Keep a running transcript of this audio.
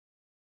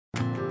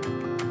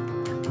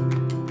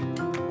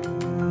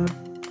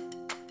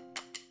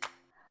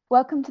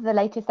Welcome to the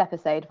latest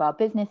episode of our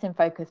Business in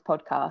Focus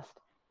podcast.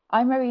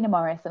 I'm Rowena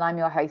Morris and I'm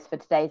your host for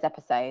today's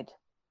episode.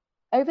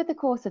 Over the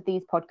course of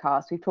these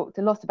podcasts, we've talked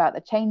a lot about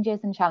the changes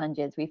and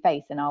challenges we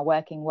face in our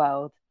working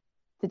world.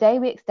 Today,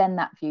 we extend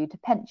that view to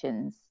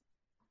pensions.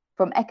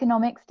 From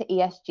economics to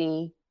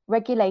ESG,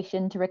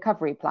 regulation to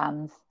recovery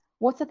plans,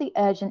 what are the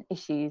urgent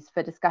issues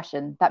for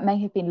discussion that may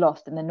have been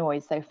lost in the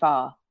noise so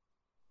far?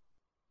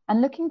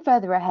 And looking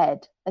further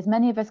ahead, as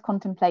many of us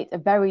contemplate a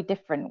very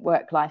different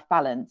work-life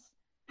balance,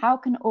 how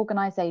can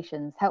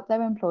organisations help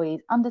their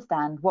employees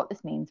understand what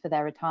this means for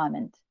their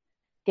retirement,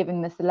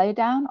 giving the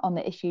slowdown on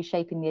the issues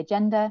shaping the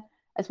agenda,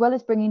 as well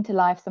as bringing to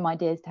life some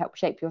ideas to help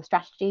shape your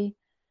strategy?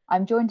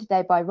 I'm joined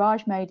today by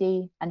Raj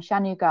Mody and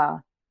Shanu Ghai.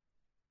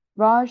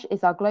 Raj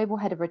is our Global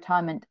Head of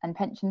Retirement and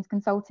Pensions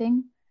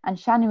Consulting, and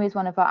Shanu is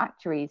one of our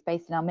actuaries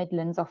based in our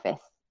Midlands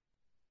office.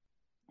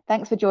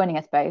 Thanks for joining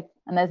us both,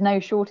 and there's no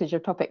shortage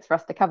of topics for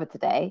us to cover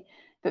today.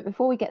 But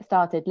before we get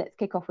started, let's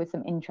kick off with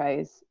some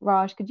intros.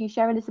 Raj, could you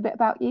share a little bit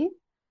about you?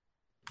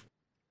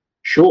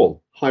 Sure.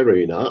 Hi,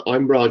 Rowena.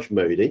 I'm Raj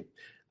Mody,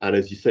 and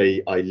as you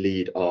say, I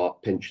lead our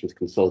pensions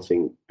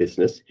consulting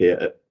business here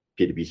at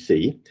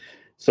PwC.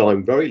 So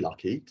I'm very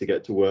lucky to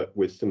get to work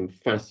with some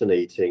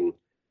fascinating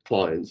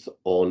clients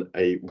on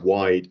a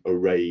wide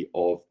array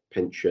of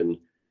pension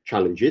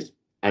challenges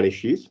and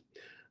issues.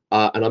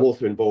 And I'm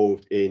also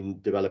involved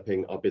in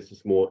developing our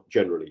business more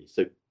generally.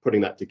 So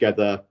putting that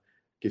together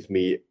gives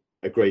me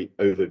a great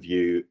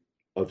overview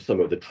of some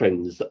of the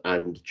trends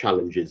and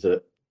challenges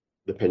that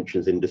the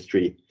pensions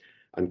industry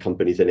and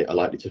companies in it are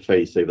likely to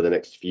face over the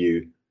next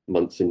few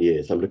months and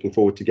years. I'm looking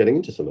forward to getting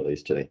into some of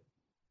those today.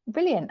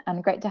 Brilliant,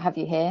 and great to have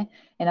you here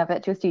in our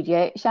virtual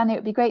studio. Shanu, it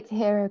would be great to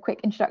hear a quick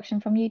introduction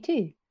from you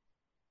too.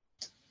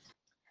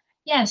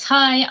 Yes,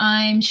 hi,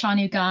 I'm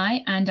Shanu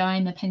Ghai and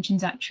I'm a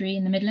Pensions Actuary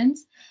in the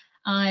Midlands.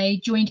 I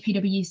joined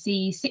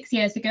PwC 6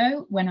 years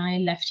ago when I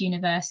left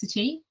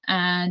university,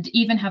 and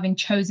even having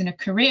chosen a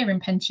career in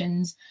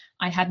pensions,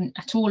 I hadn't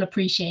at all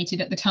appreciated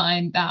at the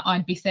time that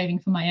I'd be saving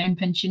for my own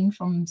pension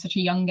from such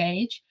a young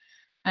age.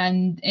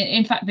 And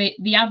in fact,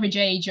 the average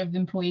age of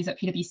employees at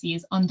PwC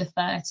is under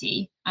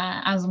 30,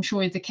 as I'm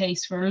sure is the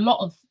case for a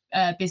lot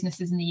of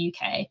businesses in the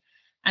UK.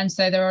 And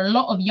so there are a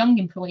lot of young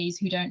employees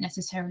who don't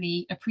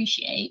necessarily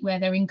appreciate where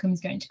their income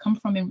is going to come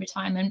from in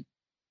retirement,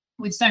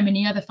 with so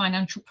many other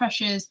financial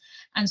pressures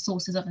and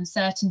sources of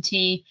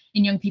uncertainty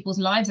in young people's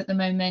lives at the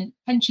moment.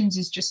 Pensions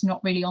is just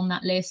not really on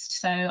that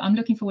list. So I'm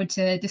looking forward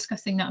to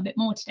discussing that a bit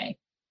more today.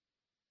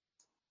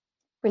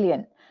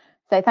 Brilliant.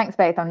 So thanks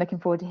both. I'm looking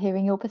forward to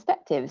hearing your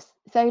perspectives.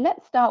 So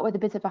let's start with a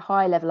bit of a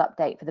high level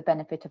update for the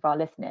benefit of our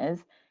listeners.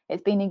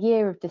 It's been a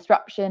year of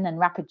disruption and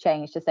rapid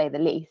change, to say the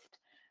least.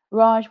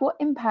 Raj, what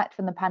impact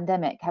from the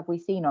pandemic have we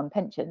seen on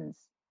pensions?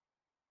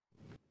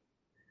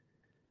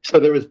 So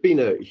there has been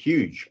a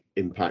huge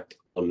impact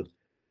on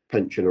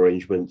pension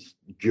arrangements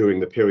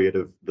during the period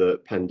of the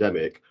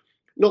pandemic,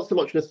 not so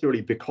much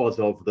necessarily because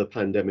of the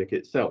pandemic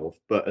itself,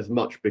 but as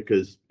much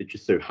because it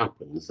just so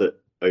happens that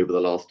over the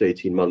last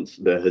 18 months,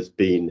 there has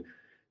been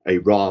a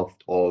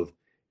raft of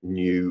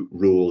new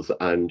rules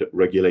and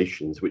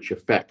regulations which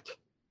affect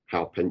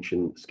how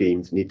pension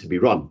schemes need to be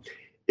run.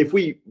 If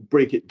we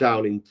break it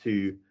down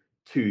into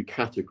two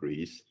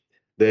categories,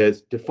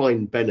 there's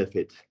defined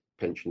benefit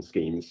pension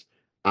schemes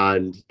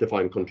and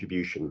defined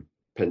contribution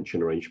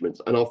pension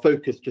arrangements. And I'll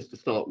focus, just to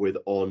start with,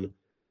 on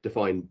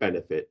defined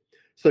benefit.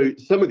 So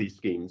some of these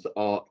schemes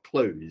are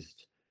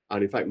closed,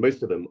 and in fact,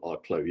 most of them are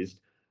closed,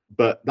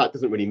 but that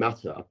doesn't really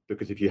matter,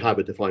 because if you have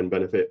a defined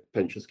benefit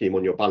pension scheme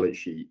on your balance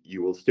sheet,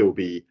 you will still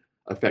be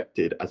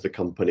affected as a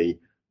company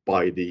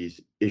by these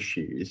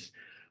issues.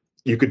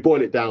 You could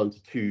boil it down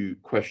to two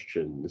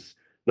questions.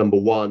 Number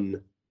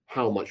one,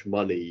 how much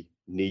money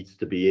needs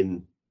to be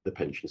in the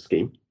pension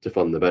scheme to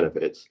fund the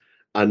benefits?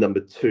 And number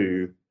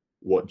two,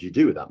 what do you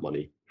do with that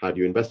money? How do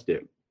you invest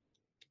it?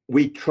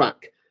 We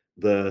track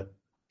the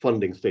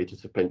funding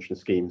status of pension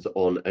schemes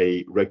on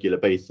a regular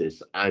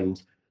basis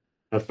and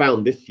have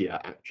found this year,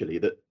 actually,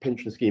 that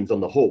pension schemes on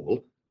the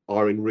whole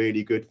are in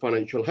really good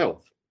financial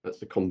health.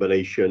 That's a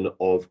combination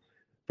of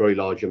very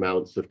large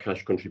amounts of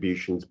cash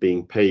contributions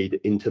being paid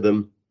into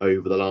them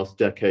over the last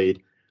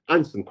decade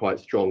and some quite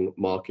strong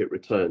market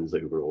returns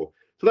overall.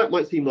 So that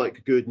might seem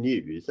like good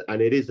news, and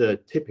it is a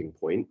tipping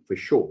point for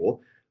sure.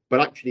 But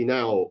actually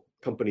now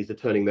companies are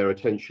turning their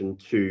attention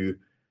to,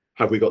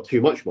 have we got too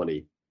much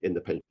money in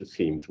the pension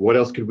schemes? What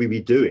else could we be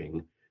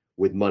doing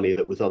with money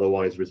that was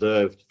otherwise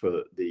reserved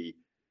for the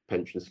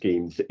pension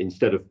schemes?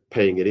 Instead of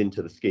paying it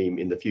into the scheme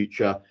in the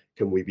future,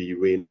 can we be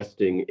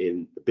reinvesting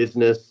in the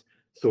business,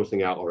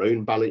 sorting out our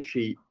own balance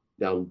sheet,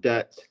 down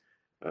debt,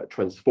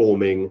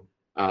 transforming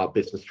our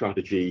business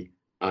strategy,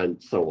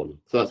 and so on?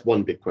 So that's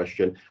one big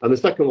question. And the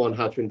second one,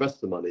 how to invest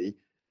the money.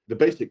 The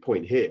basic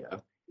point here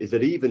is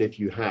that even if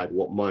you had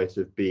what might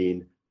have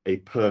been a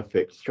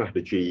perfect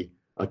strategy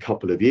a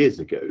couple of years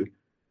ago,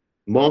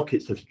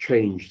 markets have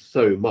changed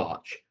so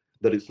much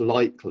that it's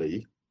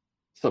likely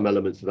some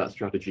elements of that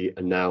strategy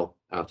are now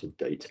out of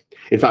date.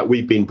 In fact,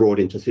 we've been brought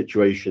into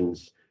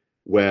situations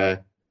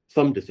where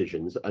some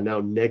decisions are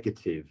now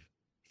negative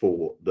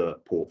for the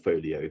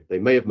portfolio. They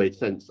may have made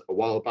sense a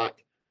while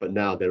back, but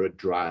now they're a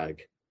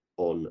drag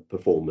on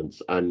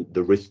performance, and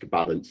the risk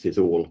balance is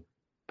all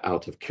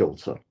out of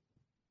kilter.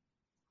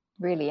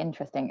 Really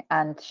interesting.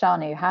 And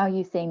Shanu, how are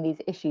you seeing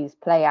these issues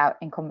play out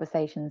in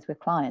conversations with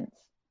clients?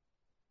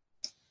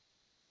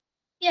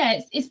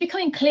 Yeah, it's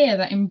becoming clear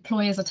that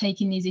employers are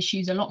taking these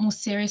issues a lot more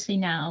seriously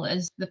now,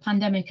 as the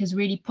pandemic has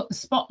really put the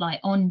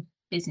spotlight on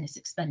business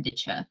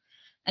expenditure.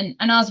 And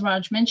as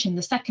Raj mentioned,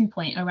 the second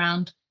point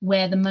around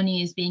where the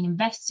money is being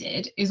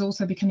invested is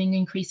also becoming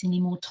increasingly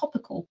more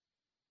topical.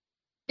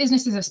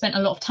 Businesses have spent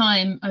a lot of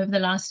time over the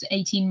last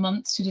 18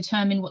 months to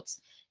determine what's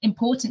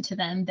important to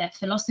them, their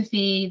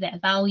philosophy, their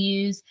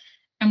values.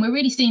 And we're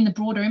really seeing the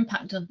broader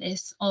impact of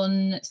this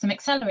on some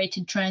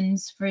accelerated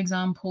trends, for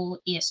example,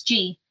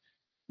 ESG.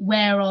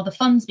 Where are the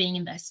funds being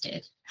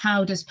invested?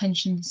 How does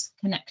pensions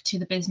connect to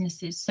the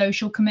business's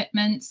social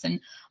commitments? And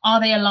are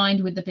they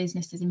aligned with the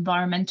business's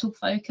environmental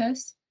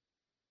focus?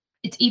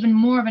 It's even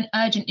more of an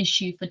urgent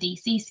issue for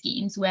DC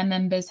schemes, where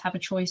members have a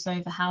choice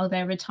over how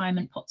their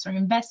retirement pots are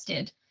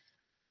invested.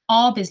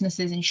 Are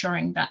businesses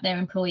ensuring that their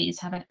employees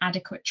have an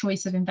adequate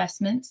choice of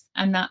investments?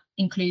 And that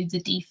includes a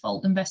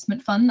default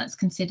investment fund that's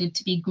considered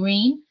to be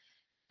green.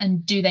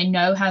 And do they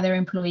know how their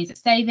employees are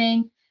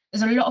saving?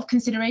 There's a lot of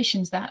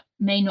considerations that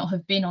may not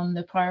have been on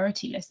the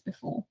priority list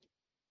before.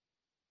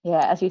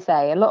 Yeah, as you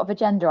say, a lot of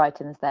agenda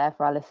items there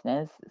for our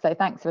listeners. So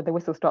thanks for the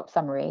whistle-stop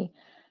summary.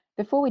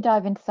 Before we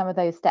dive into some of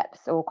those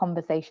steps or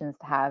conversations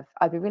to have,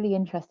 I'd be really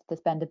interested to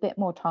spend a bit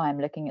more time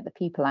looking at the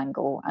people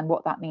angle and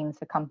what that means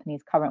for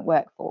companies' current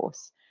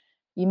workforce.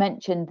 You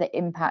mentioned the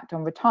impact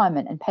on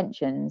retirement and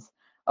pensions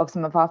of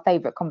some of our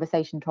favourite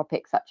conversation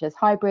topics, such as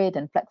hybrid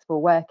and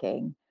flexible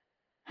working.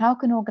 How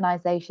can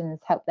organisations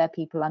help their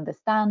people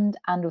understand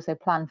and also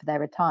plan for their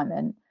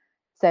retirement?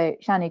 So,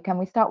 Shanu, can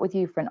we start with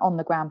you for an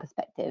on-the-ground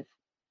perspective?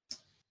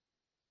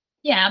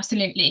 Yeah,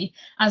 absolutely.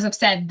 As I've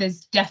said,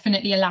 there's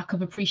definitely a lack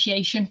of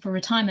appreciation for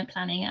retirement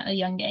planning at a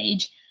young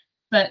age.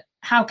 But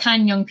how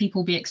can young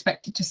people be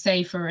expected to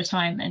save for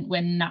retirement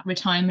when that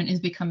retirement is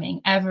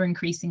becoming ever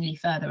increasingly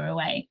further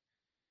away?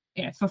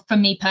 You know, for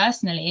me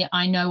personally,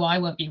 I know I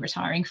won't be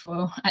retiring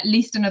for at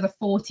least another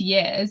 40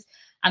 years,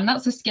 and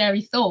that's a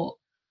scary thought.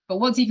 But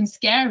what's even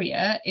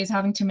scarier is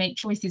having to make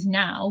choices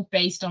now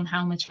based on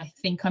how much I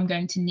think I'm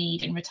going to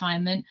need in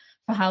retirement,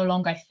 for how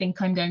long I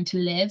think I'm going to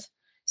live.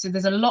 So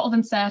there's a lot of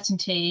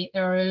uncertainty,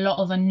 there are a lot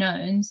of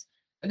unknowns,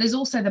 but there's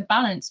also the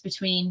balance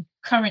between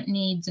current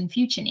needs and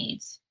future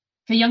needs.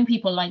 For young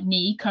people like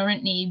me,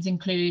 current needs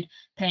include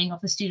paying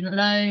off a student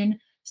loan,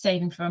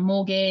 saving for a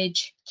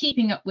mortgage,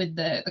 keeping up with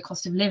the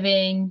cost of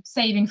living,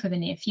 saving for the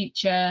near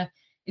future.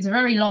 It's a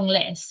very long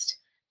list,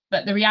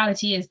 but the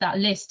reality is that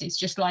list is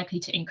just likely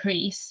to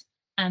increase,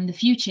 and the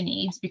future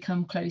needs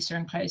become closer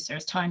and closer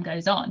as time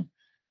goes on.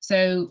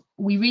 So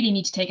we really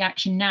need to take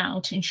action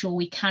now to ensure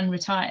we can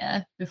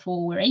retire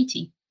before we're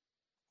 80.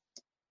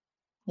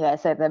 Yeah,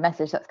 so the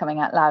message that's coming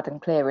out loud and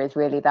clear is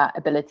really that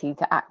ability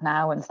to act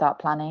now and start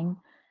planning.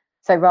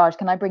 So Raj,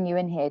 can I bring you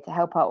in here to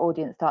help our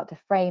audience start to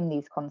frame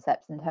these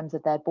concepts in terms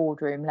of their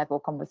boardroom level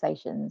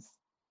conversations?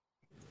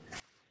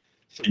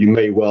 So you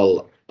may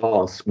well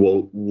ask,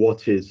 well,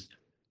 what is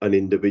an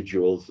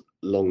individual's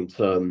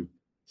long-term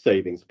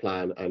savings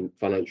plan and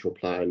financial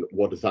plan?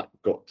 What has that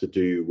got to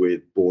do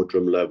with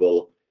boardroom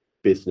level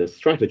business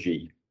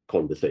strategy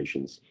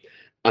conversations?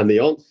 And the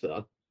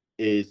answer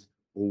is,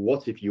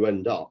 what if you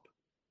end up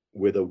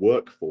with a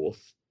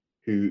workforce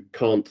who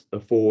can't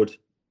afford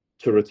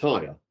to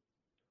retire?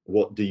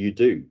 What do you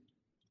do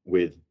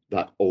with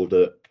that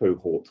older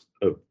cohort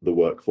of the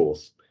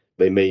workforce?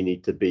 They may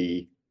need to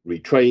be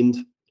retrained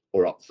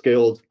or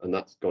upskilled, and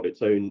that's got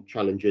its own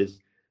challenges.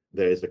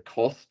 There's a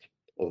cost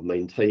of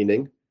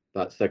maintaining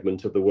that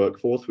segment of the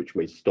workforce, which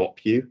may stop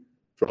you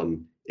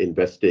from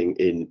investing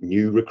in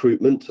new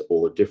recruitment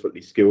or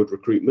differently skilled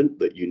recruitment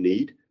that you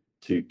need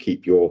to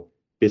keep your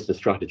business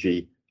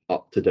strategy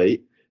up to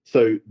date.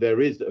 So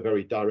there is a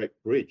very direct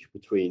bridge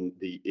between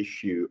the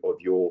issue of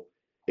your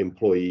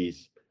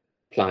employees'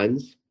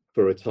 plans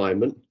for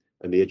retirement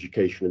and the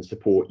education and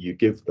support you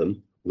give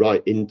them,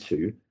 right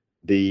into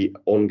the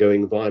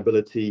ongoing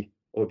viability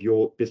of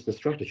your business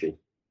strategy.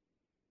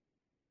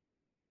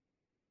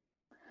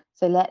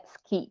 So let's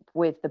keep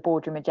with the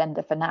boardroom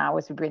agenda for now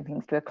as we bring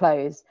things to a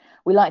close.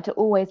 We like to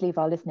always leave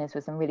our listeners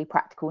with some really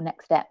practical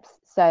next steps.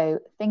 So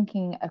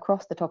thinking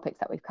across the topics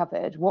that we've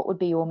covered, what would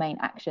be your main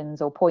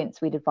actions or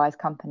points we'd advise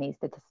companies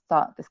to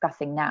start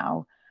discussing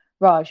now?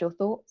 Raj, your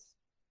thoughts?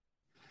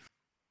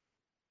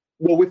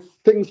 Well, with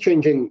things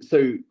changing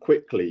so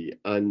quickly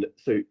and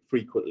so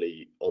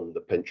frequently on the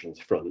pensions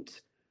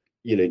front,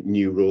 you know,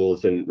 new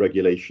rules and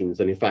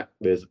regulations, and in fact,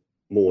 there's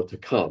more to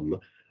come.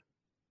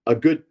 A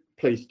good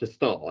place to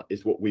start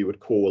is what we would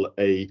call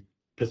a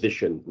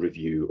position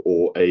review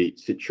or a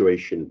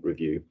situation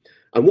review.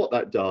 And what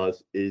that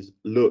does is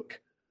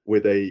look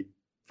with a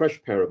fresh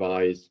pair of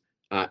eyes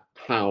at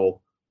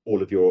how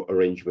all of your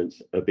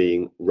arrangements are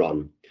being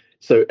run.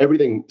 So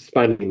everything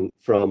spanning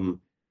from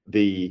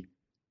the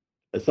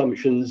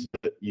assumptions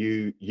that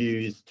you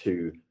use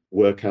to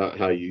work out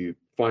how you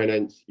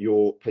finance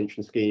your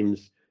pension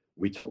schemes.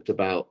 We talked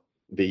about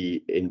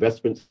the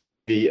investments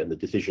and the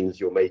decisions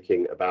you're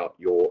making about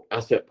your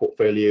asset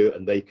portfolio,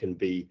 and they can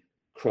be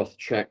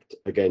cross-checked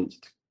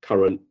against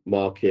current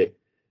market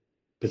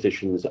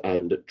positions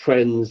and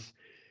trends.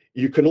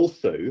 You can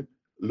also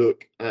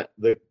look at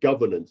the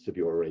governance of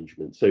your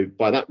arrangement. So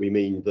by that we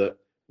mean that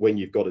when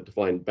you've got a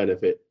defined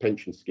benefit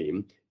pension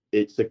scheme,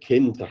 it's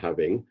akin to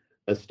having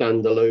a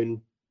standalone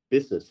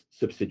business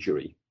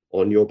subsidiary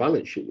on your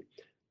balance sheet.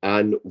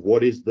 And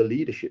what is the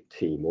leadership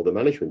team or the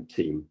management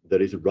team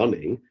that is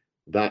running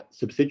that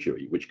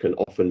subsidiary, which can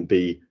often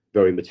be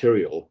very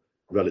material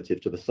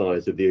relative to the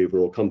size of the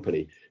overall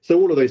company.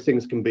 So all of those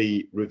things can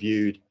be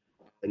reviewed,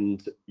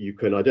 and you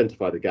can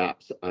identify the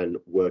gaps and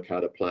work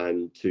out a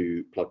plan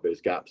to plug those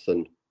gaps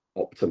and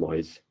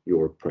optimize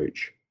your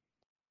approach.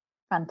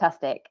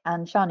 Fantastic.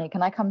 And Shanu,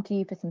 can I come to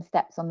you for some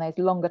steps on those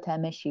longer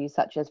term issues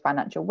such as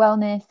financial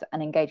wellness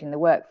and engaging the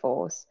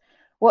workforce?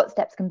 What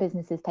steps can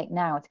businesses take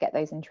now to get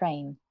those in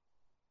train?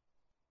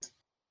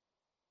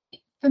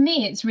 For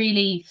me, it's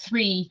really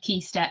 3 key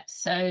steps.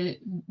 So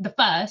the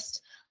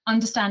first,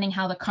 understanding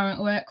how the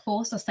current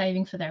workforce are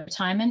saving for their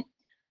retirement.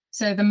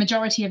 So the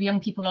majority of young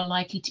people are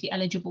likely to be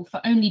eligible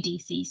for only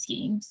DC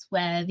schemes,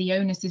 where the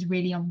onus is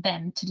really on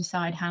them to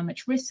decide how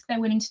much risk they're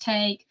willing to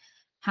take,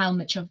 how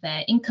much of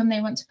their income they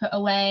want to put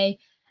away.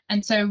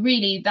 And so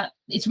really that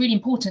it's really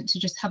important to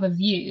just have a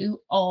view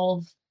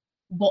of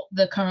what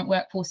the current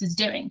workforce is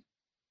doing.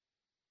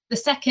 The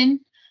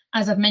second,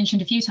 as I've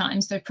mentioned a few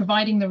times, so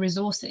providing the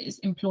resources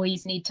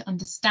employees need to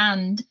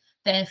understand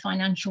their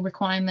financial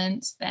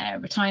requirements, their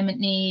retirement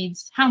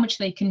needs, how much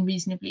they can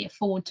reasonably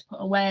afford to put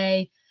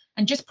away,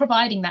 and just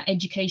providing that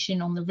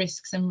education on the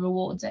risks and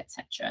rewards,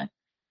 etc.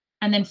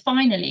 And then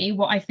finally,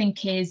 what I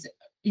think is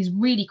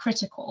really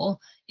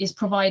critical is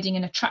providing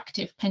an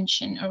attractive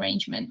pension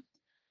arrangement.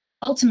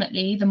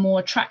 Ultimately, the more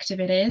attractive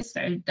it is,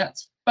 so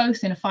that's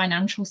both in a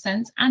financial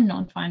sense and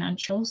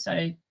non-financial,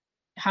 so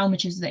how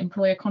much is the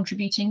employer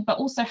contributing, but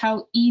also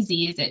how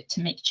easy is it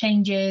to make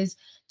changes,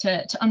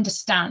 to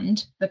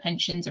understand the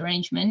pensions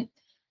arrangement.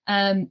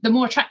 The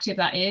more attractive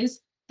that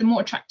is, the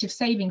more attractive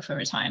saving for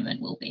retirement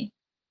will be.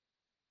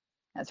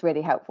 That's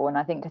really helpful. And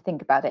I think to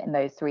think about it in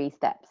those 3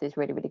 steps is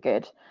really, really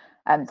good.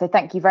 So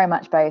thank you very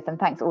much both. And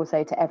thanks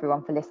also to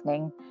everyone for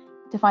listening.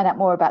 To find out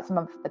more about some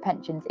of the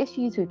pensions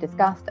issues we've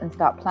discussed and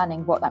start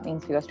planning what that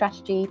means for your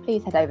strategy,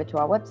 please head over to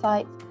our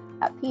website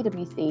at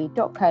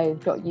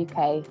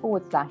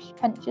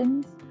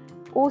pwc.co.uk/pensions.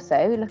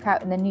 Also, look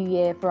out in the new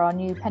year for our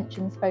new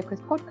pensions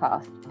focused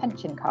podcast,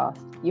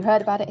 Pensioncast. You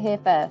heard about it here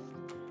first.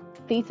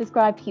 Please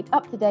subscribe to keep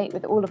up to date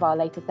with all of our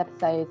latest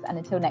episodes. And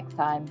until next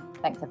time,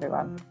 thanks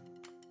everyone.